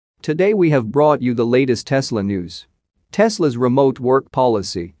Today we have brought you the latest Tesla news. Tesla's remote work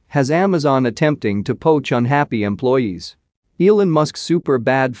policy has Amazon attempting to poach unhappy employees. Elon Musk's super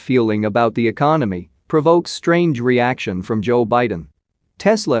bad feeling about the economy provokes strange reaction from Joe Biden.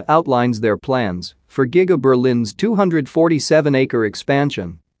 Tesla outlines their plans for Giga Berlin's 247-acre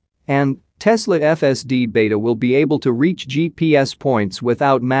expansion. And Tesla FSD beta will be able to reach GPS points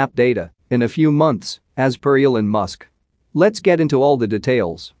without map data in a few months, as per Elon Musk. Let's get into all the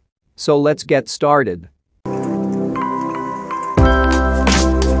details. So let's get started.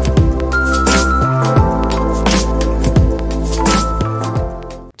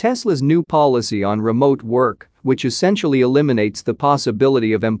 Tesla's new policy on remote work, which essentially eliminates the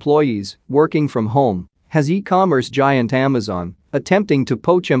possibility of employees working from home, has e-commerce giant Amazon attempting to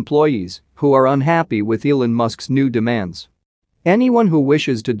poach employees who are unhappy with Elon Musk's new demands. Anyone who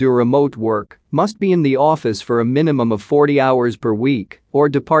wishes to do remote work must be in the office for a minimum of 40 hours per week or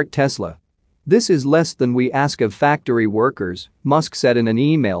depart Tesla. This is less than we ask of factory workers, Musk said in an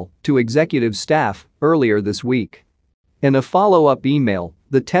email to executive staff earlier this week. In a follow-up email,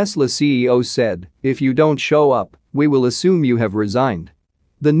 the Tesla CEO said, "If you don't show up, we will assume you have resigned."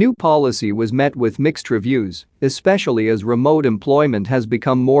 The new policy was met with mixed reviews, especially as remote employment has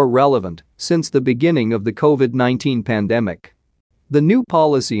become more relevant since the beginning of the COVID-19 pandemic. The new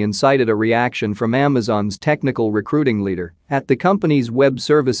policy incited a reaction from Amazon's technical recruiting leader at the company's web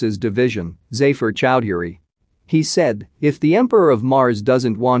services division, Zafar Chowdhury. He said, "If the Emperor of Mars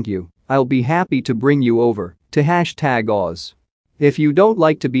doesn't want you, I'll be happy to bring you over to #Oz. If you don't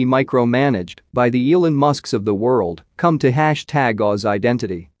like to be micromanaged by the Elon Musks of the world, come to #Oz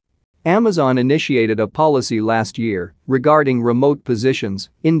identity." Amazon initiated a policy last year regarding remote positions,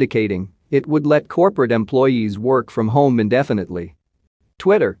 indicating it would let corporate employees work from home indefinitely.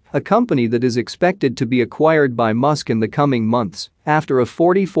 Twitter, a company that is expected to be acquired by Musk in the coming months after a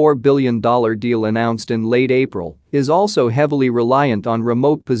 $44 billion deal announced in late April, is also heavily reliant on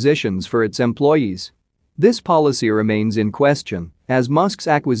remote positions for its employees. This policy remains in question as Musk's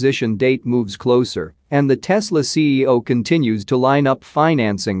acquisition date moves closer and the Tesla CEO continues to line up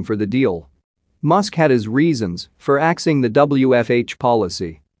financing for the deal. Musk had his reasons for axing the WFH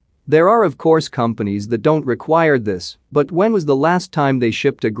policy. There are of course companies that don't require this, but when was the last time they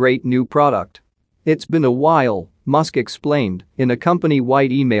shipped a great new product? It's been a while, Musk explained in a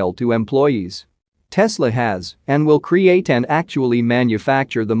company-wide email to employees. Tesla has and will create and actually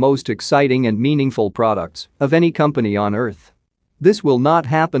manufacture the most exciting and meaningful products of any company on Earth. This will not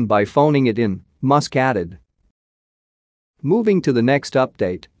happen by phoning it in, Musk added. Moving to the next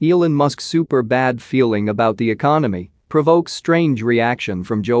update, Elon Musk's super bad feeling about the economy provokes strange reaction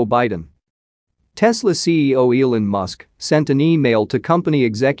from Joe Biden. Tesla CEO Elon Musk sent an email to company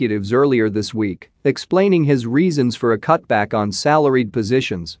executives earlier this week explaining his reasons for a cutback on salaried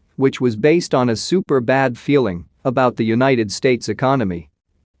positions, which was based on a super bad feeling about the United States economy.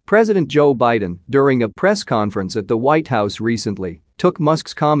 President Joe Biden, during a press conference at the White House recently, took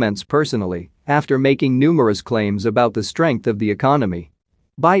Musk's comments personally after making numerous claims about the strength of the economy.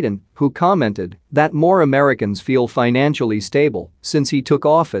 Biden, who commented that more Americans feel financially stable since he took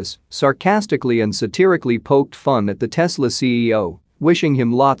office, sarcastically and satirically poked fun at the Tesla CEO, wishing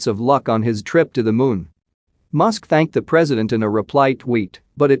him lots of luck on his trip to the moon. Musk thanked the president in a reply tweet,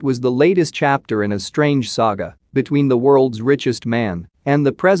 but it was the latest chapter in a strange saga between the world's richest man and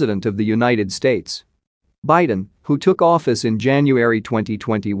the president of the United States. Biden, who took office in January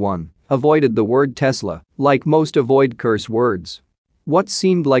 2021, avoided the word Tesla, like most avoid curse words. What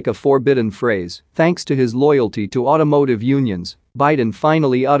seemed like a forbidden phrase, thanks to his loyalty to automotive unions, Biden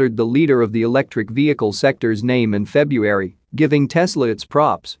finally uttered the leader of the electric vehicle sector's name in February, giving Tesla its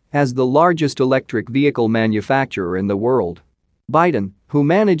props as the largest electric vehicle manufacturer in the world. Biden, who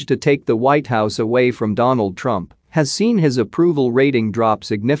managed to take the White House away from Donald Trump, has seen his approval rating drop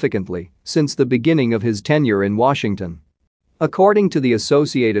significantly since the beginning of his tenure in Washington. According to the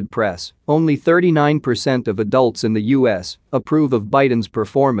Associated Press, only 39% of adults in the U.S. approve of Biden's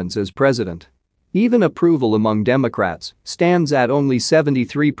performance as president. Even approval among Democrats stands at only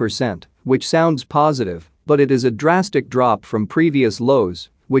 73%, which sounds positive, but it is a drastic drop from previous lows,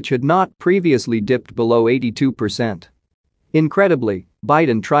 which had not previously dipped below 82%. Incredibly,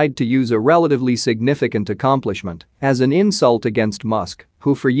 Biden tried to use a relatively significant accomplishment as an insult against Musk,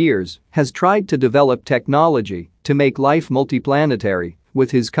 who for years has tried to develop technology to make life multiplanetary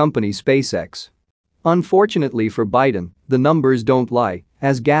with his company SpaceX. Unfortunately for Biden, the numbers don't lie,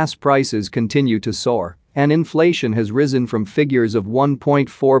 as gas prices continue to soar and inflation has risen from figures of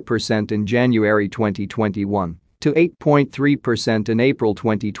 1.4% in January 2021 to 8.3% in April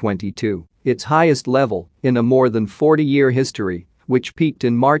 2022, its highest level in a more than 40-year history, which peaked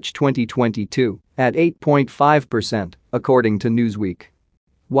in March 2022 at 8.5%, according to Newsweek.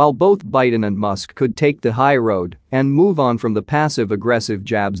 While both Biden and Musk could take the high road and move on from the passive-aggressive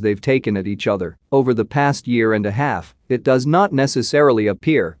jabs they've taken at each other over the past year and a half, it does not necessarily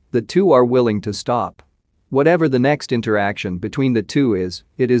appear the two are willing to stop. Whatever the next interaction between the two is,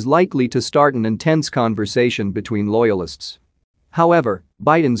 it is likely to start an intense conversation between loyalists. However,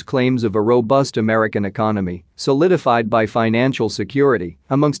 Biden's claims of a robust American economy, solidified by financial security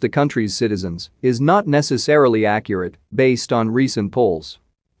amongst the country's citizens, is not necessarily accurate based on recent polls.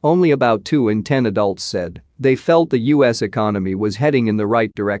 Only about 2 in 10 adults said they felt the U.S. economy was heading in the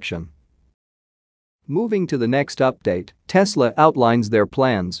right direction. Moving to the next update, Tesla outlines their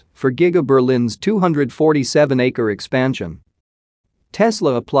plans for Giga Berlin's 247-acre expansion.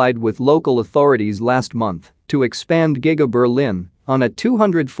 Tesla applied with local authorities last month to expand Giga Berlin on a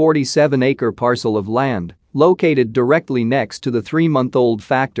 247-acre parcel of land located directly next to the 3-month-old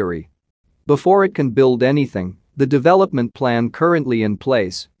factory. Before it can build anything, the development plan currently in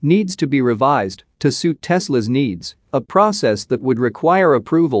place needs to be revised to suit Tesla's needs, a process that would require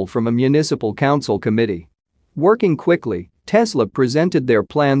approval from a municipal council committee. Working quickly, Tesla presented their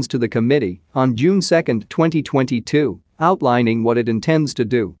plans to the committee on June 2, 2022, outlining what it intends to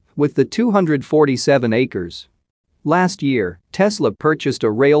do with the 247 acres. Last year, Tesla purchased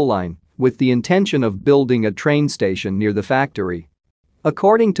a rail line with the intention of building a train station near the factory.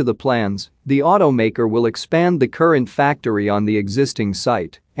 According to the plans, the automaker will expand the current factory on the existing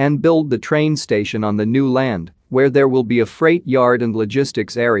site and build the train station on the new land, where there will be a freight yard and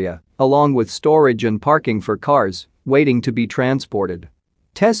logistics area, along with storage and parking for cars waiting to be transported.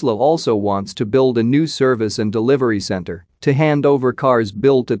 Tesla also wants to build a new service and delivery center to hand over cars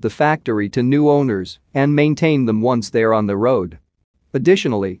built at the factory to new owners and maintain them once they're on the road.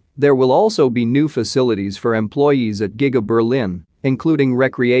 Additionally, there will also be new facilities for employees at Giga Berlin, including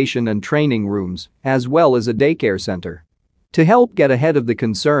recreation and training rooms, as well as a daycare center. To help get ahead of the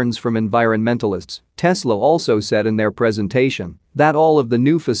concerns from environmentalists, Tesla also said in their presentation that all of the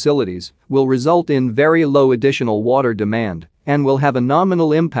new facilities will result in very low additional water demand and will have a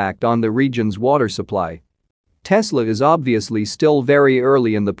nominal impact on the region's water supply. Tesla is obviously still very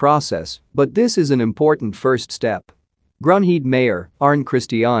early in the process, but this is an important first step. Grunheide Mayor Arne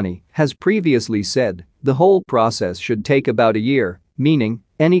Christiani has previously said the whole process should take about a year, meaning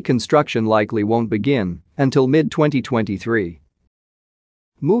any construction likely won't begin until mid-2023.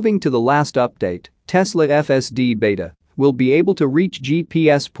 Moving to the last update, Tesla FSD Beta will be able to reach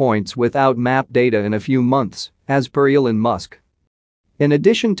GPS points without map data in a few months, as per Elon Musk. In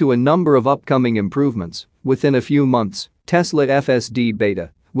addition to a number of upcoming improvements, within a few months, Tesla FSD Beta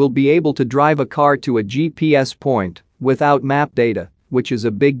will be able to drive a car to a GPS point without map data, which is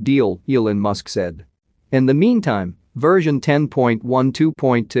a big deal, Elon Musk said. In the meantime, version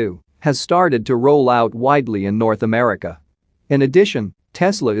 10.12.2 has started to roll out widely in North America. In addition,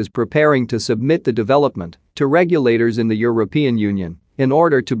 Tesla is preparing to submit the development to regulators in the European Union in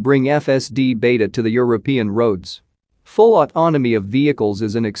order to bring FSD Beta to the European roads. Full autonomy of vehicles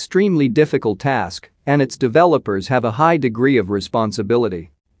is an extremely difficult task, and its developers have a high degree of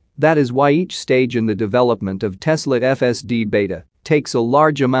responsibility. That is why each stage in the development of Tesla FSD Beta takes a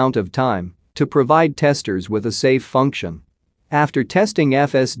large amount of time to provide testers with a safe function. After testing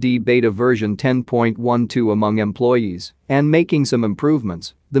FSD Beta version 10.12 among employees and making some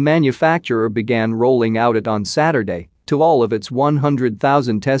improvements, the manufacturer began rolling out it on Saturday to all of its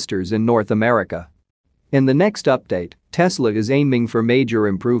 100,000 testers in North America. In the next update, Tesla is aiming for major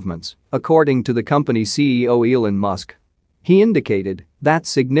improvements, according to the company's CEO Elon Musk. He indicated that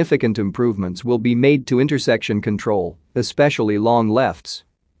significant improvements will be made to intersection control, especially long lefts.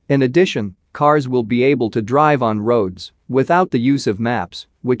 In addition, cars will be able to drive on roads without the use of maps,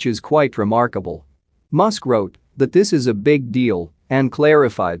 which is quite remarkable. Musk wrote that this is a big deal and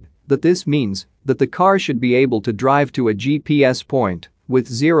clarified that this means that the car should be able to drive to a GPS point with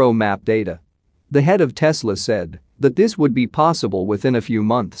zero map data. The head of Tesla said that this would be possible within a few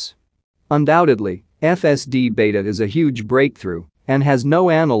months. Undoubtedly, FSD Beta is a huge breakthrough and has no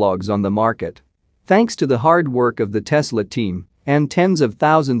analogs on the market. Thanks to the hard work of the Tesla team and tens of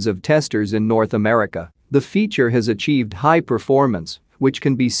thousands of testers in North America, the feature has achieved high performance, which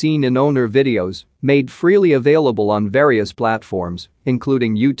can be seen in owner videos made freely available on various platforms,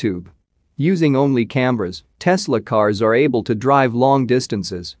 including YouTube. Using only cameras, Tesla cars are able to drive long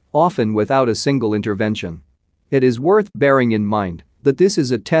distances, often without a single intervention. It is worth bearing in mind that this is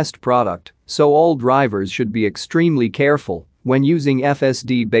a test product, so all drivers should be extremely careful when using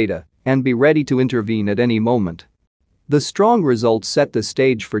FSD Beta and be ready to intervene at any moment. The strong results set the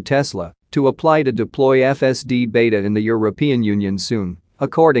stage for Tesla to apply to deploy FSD beta in the European Union soon,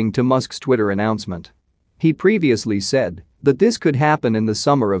 according to Musk's Twitter announcement. He previously said that this could happen in the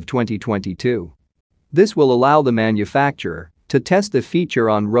summer of 2022. This will allow the manufacturer to test the feature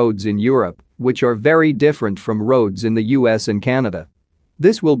on roads in Europe, which are very different from roads in the US and Canada.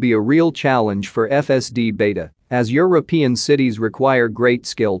 This will be a real challenge for FSD beta, as European cities require great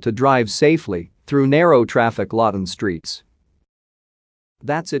skill to drive safely through narrow traffic lot streets.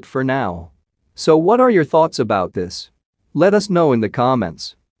 That's it for now. So what are your thoughts about this? Let us know in the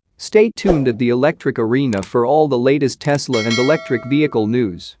comments. Stay tuned at the Electric Arena for all the latest Tesla and electric vehicle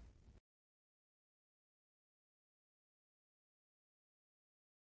news.